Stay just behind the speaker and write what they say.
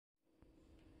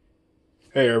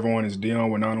Hey everyone, it's Dion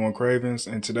with 91 Cravings,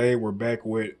 and today we're back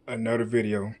with another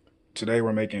video. Today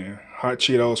we're making hot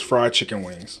Cheetos fried chicken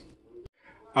wings.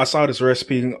 I saw this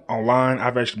recipe online.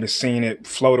 I've actually been seeing it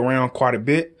float around quite a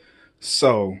bit,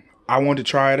 so I wanted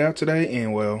to try it out today,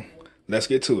 and well, let's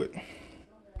get to it.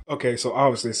 Okay, so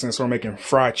obviously since we're making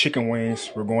fried chicken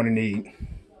wings, we're going to need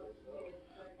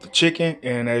the chicken,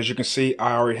 and as you can see,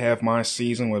 I already have mine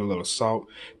seasoned with a little salt,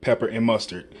 pepper, and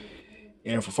mustard.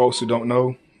 And for folks who don't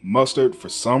know, mustard, for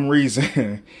some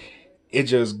reason, it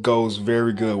just goes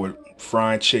very good with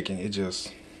frying chicken.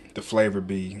 The flavor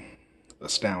be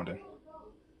astounding.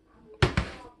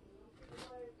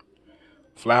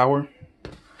 Flour.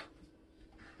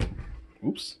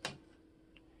 Oops.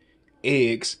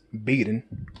 Eggs beaten.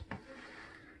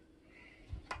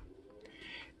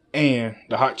 And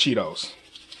the hot Cheetos.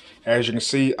 As you can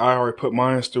see, I already put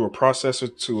mine through a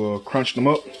processor to crunch them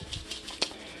up.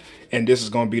 And this is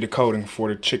going to be the coating for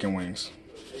the chicken wings.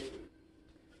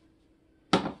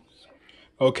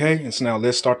 Okay, and so now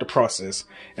let's start the process.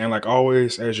 And like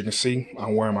always, as you can see,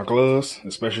 I'm wearing my gloves,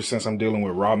 especially since I'm dealing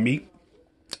with raw meat.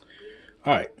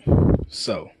 All right,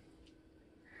 so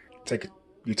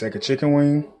you take a chicken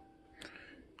wing,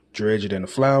 dredge it in the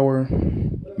flour,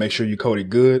 make sure you coat it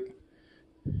good.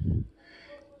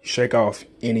 Shake off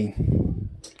any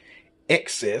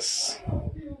excess.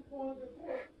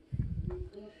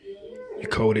 You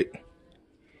coat it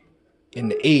in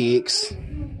the eggs.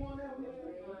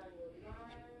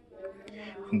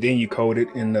 And then you coat it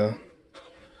in the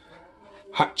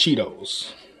hot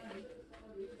Cheetos.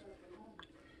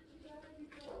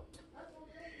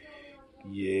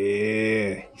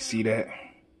 Yeah, you see that?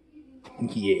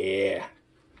 Yeah.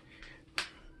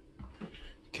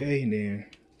 Okay, and then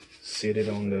set it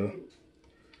on the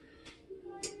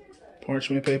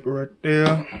parchment paper right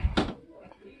there.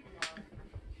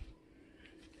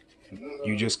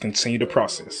 You just continue the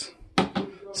process.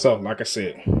 So, like I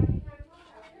said,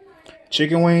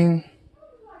 chicken wing,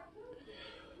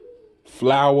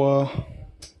 flour,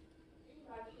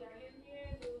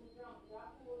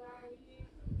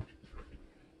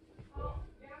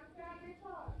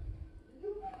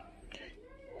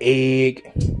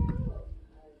 egg,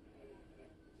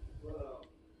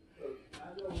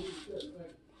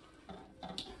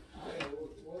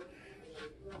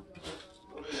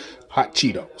 hot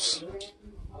Cheetos.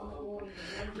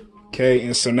 Okay,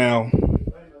 and so now,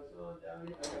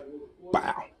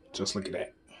 wow, just look at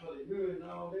that.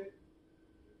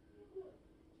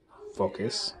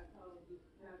 Focus.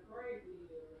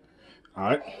 All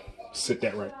right, sit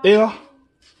that right there.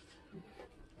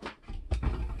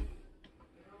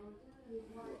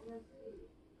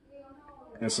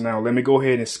 And so now let me go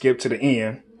ahead and skip to the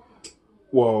end.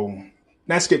 Well,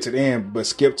 not skip to the end, but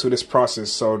skip to this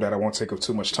process so that I won't take up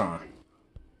too much time.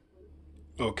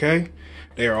 Okay,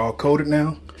 they are all coated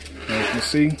now. As you can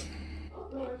see,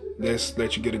 let's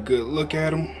let you get a good look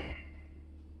at them.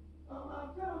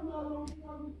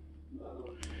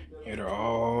 Yeah, they're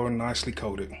all nicely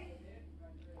coated.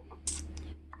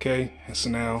 Okay, and so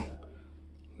now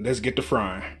let's get to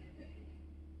frying.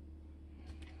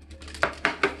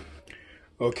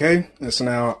 Okay, and so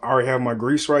now I already have my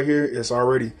grease right here. It's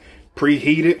already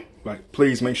preheated. Like,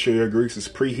 please make sure your grease is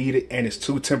preheated and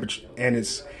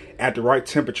it's at the right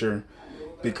temperature,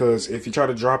 because if you try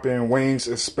to drop in wings,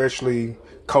 especially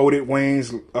coated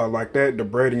wings like that, the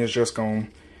breading is just gonna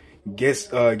get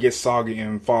soggy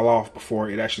and fall off before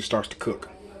it actually starts to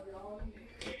cook.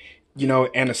 You know,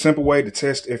 and a simple way to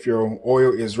test if your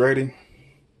oil is ready,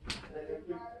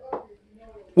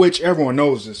 which everyone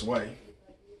knows this way.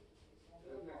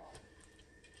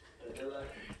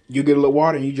 You get a little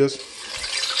water and you just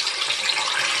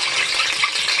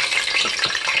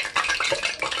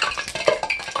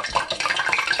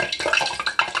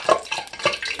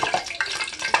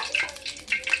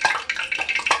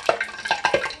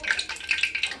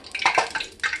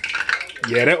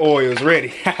yeah, that oil is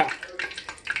ready.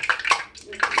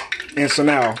 And so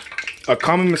now, a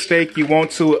common mistake you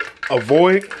want to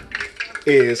avoid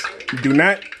is do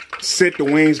not set the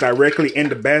wings directly in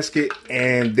the basket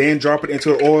and then drop it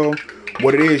into the oil.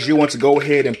 What it is, you want to go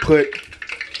ahead and put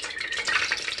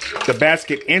the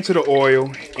basket into the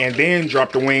oil and then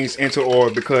drop the wings into the oil,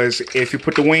 because if you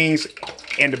put the wings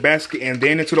in the basket and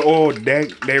then into the oil, they're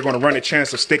going to run a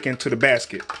chance of sticking to the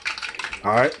basket.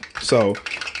 All right, so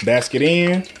basket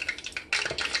in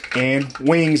and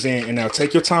wings in, and now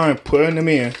take your time putting them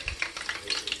in.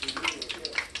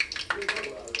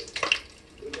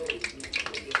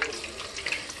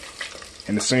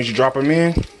 And as soon as you drop them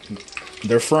in,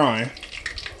 they're frying.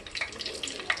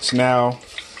 So now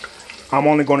I'm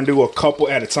only going to do a couple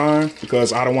at a time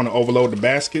because I don't want to overload the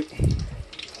basket.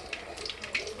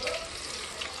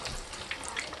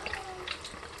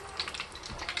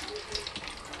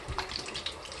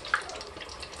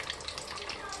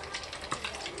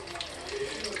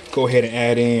 go ahead and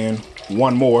add in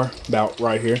one more, about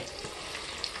right here.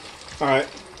 All right,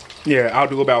 yeah, I'll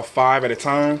do about 5 at a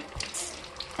time.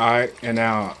 All right, and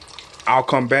now I'll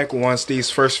come back once these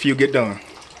first few get done.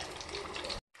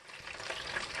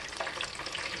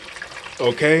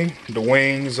 Okay, the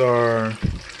wings are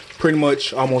pretty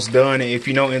much almost done. And if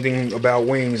you know anything about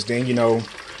wings, then you know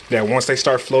that once they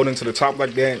start floating to the top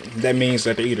like that, that means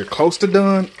that they're either close to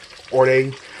done or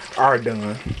they are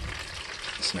done.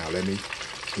 So now let me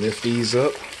lift these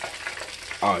up.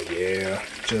 Oh yeah,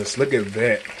 just look at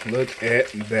that. Look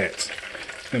at that.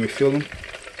 Let me feel them.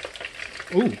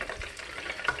 Ooh,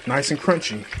 nice and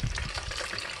crunchy.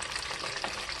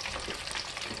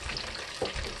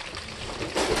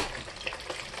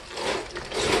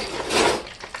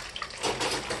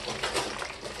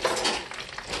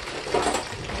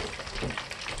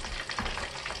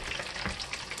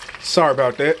 Sorry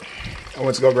about that. I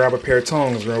went to go grab a pair of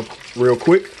tongs real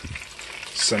quick.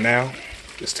 So now,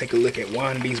 let's take a look at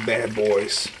one of these bad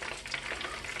boys.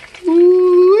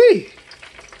 Ooh-wee.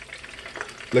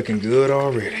 Looking good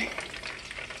already.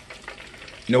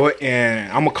 You know what? And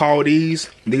I'm gonna call these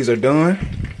are done.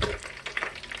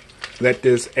 Let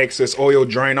this excess oil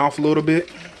drain off a little bit.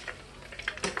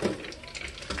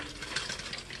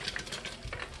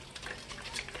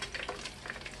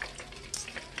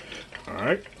 All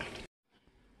right.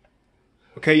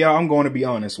 Okay, y'all, I'm going to be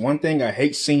honest. One thing I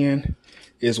hate seeing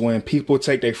is when people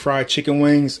take their fried chicken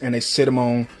wings and they sit them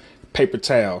on paper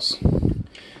towels.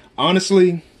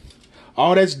 Honestly,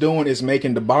 all that's doing is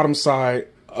making the bottom side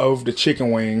of the chicken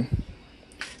wing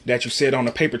that you sit on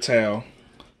a paper towel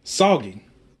soggy.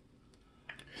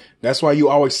 That's why you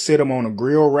always sit them on a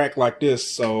grill rack like this.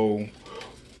 So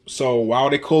while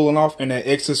they're cooling off and that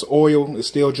excess oil is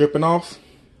still dripping off,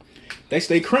 they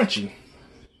stay crunchy.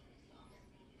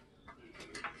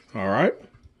 All right.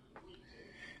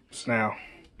 So now,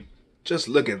 just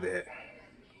look at that.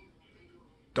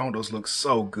 Don't those look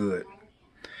so good?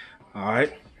 All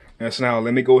right. And so now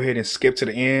let me go ahead and skip to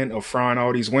the end of frying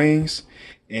all these wings,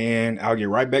 and I'll get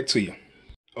right back to you.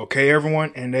 Okay,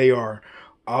 everyone, and they are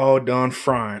all done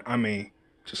frying. I mean,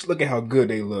 just look at how good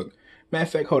they look. Matter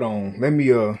of fact, hold on. Let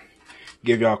me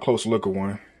give y'all a close look at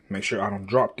one. Make sure I don't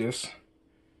drop this.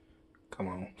 Come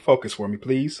on, focus for me,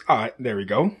 please. All right, there we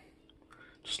go.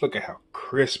 Just look at how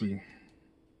crispy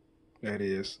that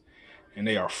is. And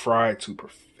they are fried to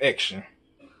perfection.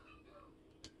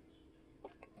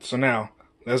 So now,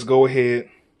 let's go ahead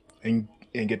and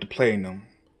get to plating them.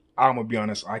 I'm gonna be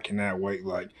honest, I cannot wait.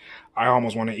 Like, I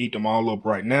almost want to eat them all up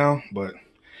right now, but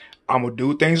I'm gonna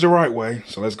do things the right way.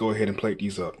 So let's go ahead and plate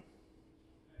these up.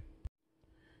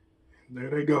 There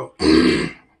they go.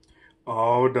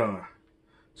 All done.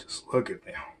 Just look at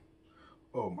them.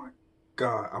 Oh my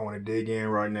God, I want to dig in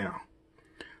right now.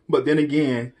 But then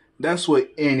again, that's what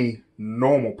any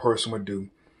normal person would do.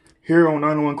 Here on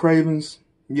 901 Cravings,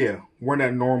 yeah, we're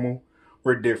not normal.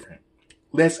 We're different.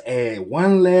 Let's add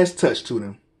one last touch to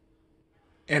them.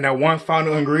 And that one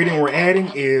final ingredient we're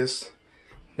adding is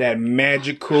that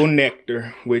magical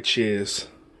nectar, which is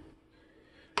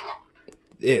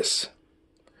this.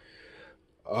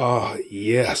 Oh,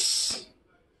 yes.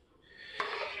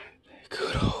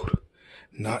 Good old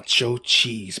nacho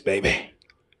cheese, baby.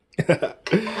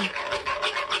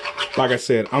 Like I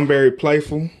said, I'm very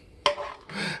playful.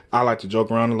 I like to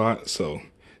joke around a lot, so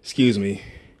excuse me.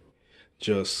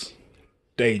 Just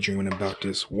daydreaming about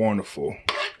this wonderful,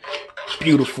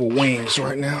 beautiful wings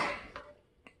right now.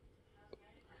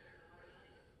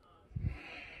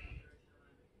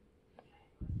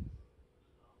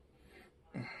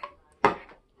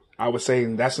 I would say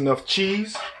that's enough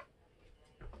cheese.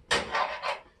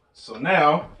 So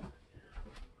now,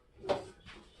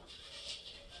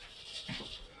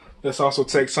 let's also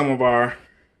take some of our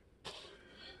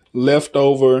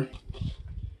leftover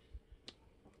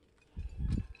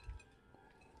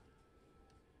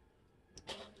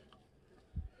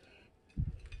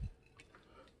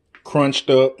crunched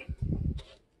up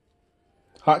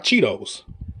hot Cheetos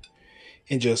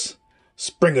and just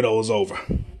sprinkle those over.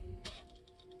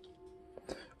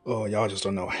 Oh, y'all just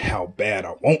don't know how bad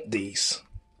I want these.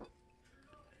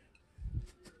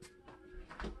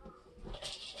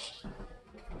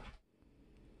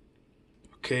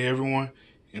 Okay, everyone,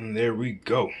 and there we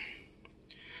go.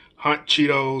 Hot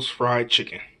Cheetos fried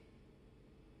chicken.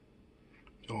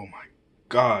 Oh my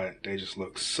God, they just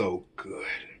look so good.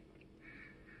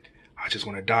 I just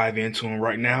want to dive into them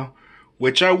right now,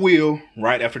 which I will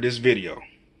right after this video.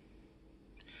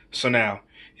 So now,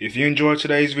 If you enjoyed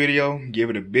today's video, give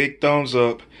it a big thumbs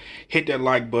up, hit that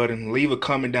like button, leave a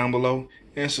comment down below,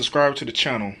 and subscribe to the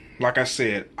channel. Like I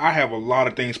said, I have a lot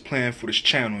of things planned for this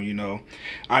channel, you know.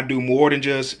 I do more than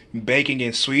just baking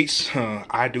and sweets.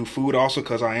 I do food also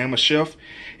because I am a chef,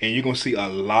 and you're going to see a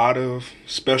lot of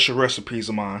special recipes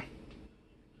of mine.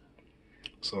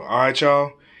 So, alright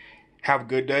y'all, have a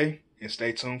good day, and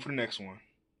stay tuned for the next one.